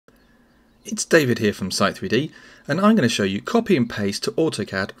It's David here from Site3D, and I'm going to show you copy and paste to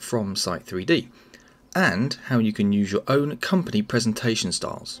AutoCAD from Site3D and how you can use your own company presentation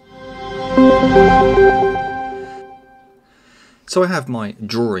styles. So I have my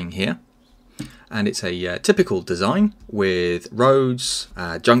drawing here, and it's a typical design with roads,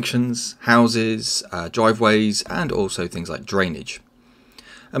 junctions, houses, driveways, and also things like drainage.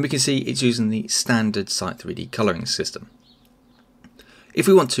 And we can see it's using the standard Site3D colouring system. If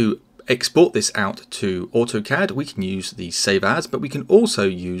we want to export this out to AutoCAD, we can use the Save As, but we can also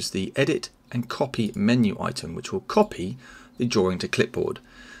use the Edit and Copy menu item, which will copy the drawing to clipboard.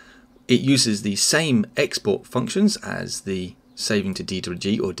 It uses the same export functions as the saving to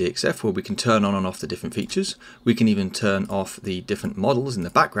DWG or DXF, where we can turn on and off the different features. We can even turn off the different models in the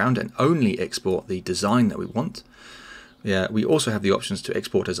background and only export the design that we want. We also have the options to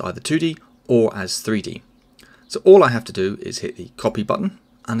export as either 2D or as 3D. So all I have to do is hit the copy button,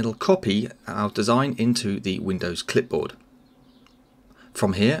 and it'll copy our design into the Windows clipboard.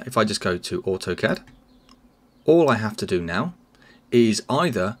 From here, if I just go to AutoCAD, all I have to do now is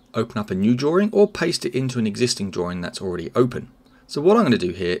either open up a new drawing or paste it into an existing drawing that's already open. So what I'm going to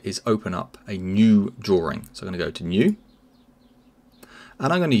do here is open up a new drawing. So I'm going to go to New,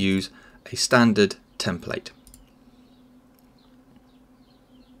 and I'm going to use a standard template.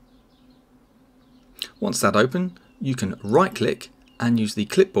 Once that's open, you can right click and use the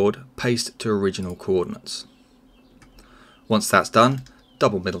clipboard paste to original coordinates. Once that's done,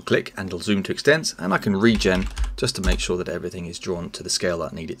 double middle click and it'll zoom to extents, and I can regen just to make sure that everything is drawn to the scale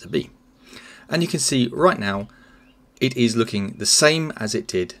that I need it to be. And you can see right now it is looking the same as it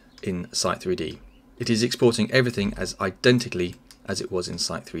did in Site3D. It is exporting everything as identically as it was in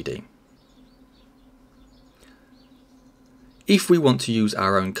Site3D. If we want to use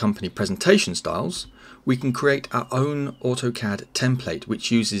our own company presentation styles, we can create our own AutoCAD template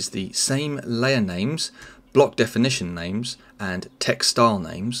which uses the same layer names, block definition names, and text style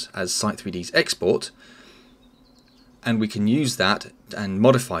names as Site3D's export, and we can use that and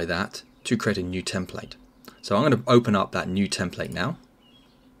modify that to create a new template. So I'm going to open up that new template now.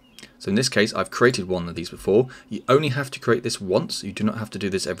 So in this case, I've created one of these before. You only have to create this once. You do not have to do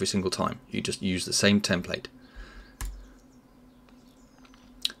this every single time. You just use the same template.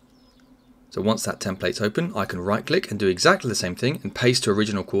 So once that template's open, I can right click and do exactly the same thing and paste to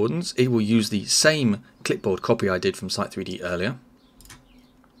original coordinates. It will use the same clipboard copy I did from Site3D earlier.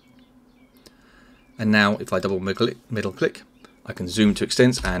 And now if I double middle click, I can zoom to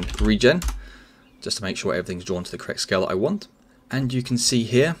extents and regen, just to make sure everything's drawn to the correct scale that I want. And you can see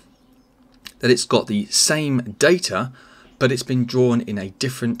here that it's got the same data, but it's been drawn in a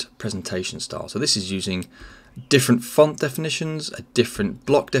different presentation style. So this is using different font definitions, different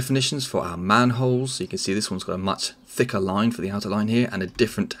block definitions for our manholes. So you can see this one's got a much thicker line for the outer line here and a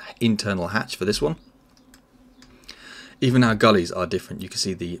different internal hatch for this one. Even our gullies are different. You can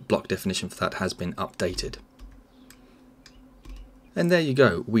see the block definition for that has been updated. And there you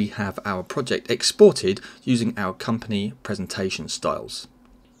go. We have our project exported using our company presentation styles.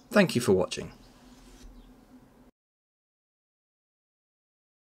 Thank you for watching.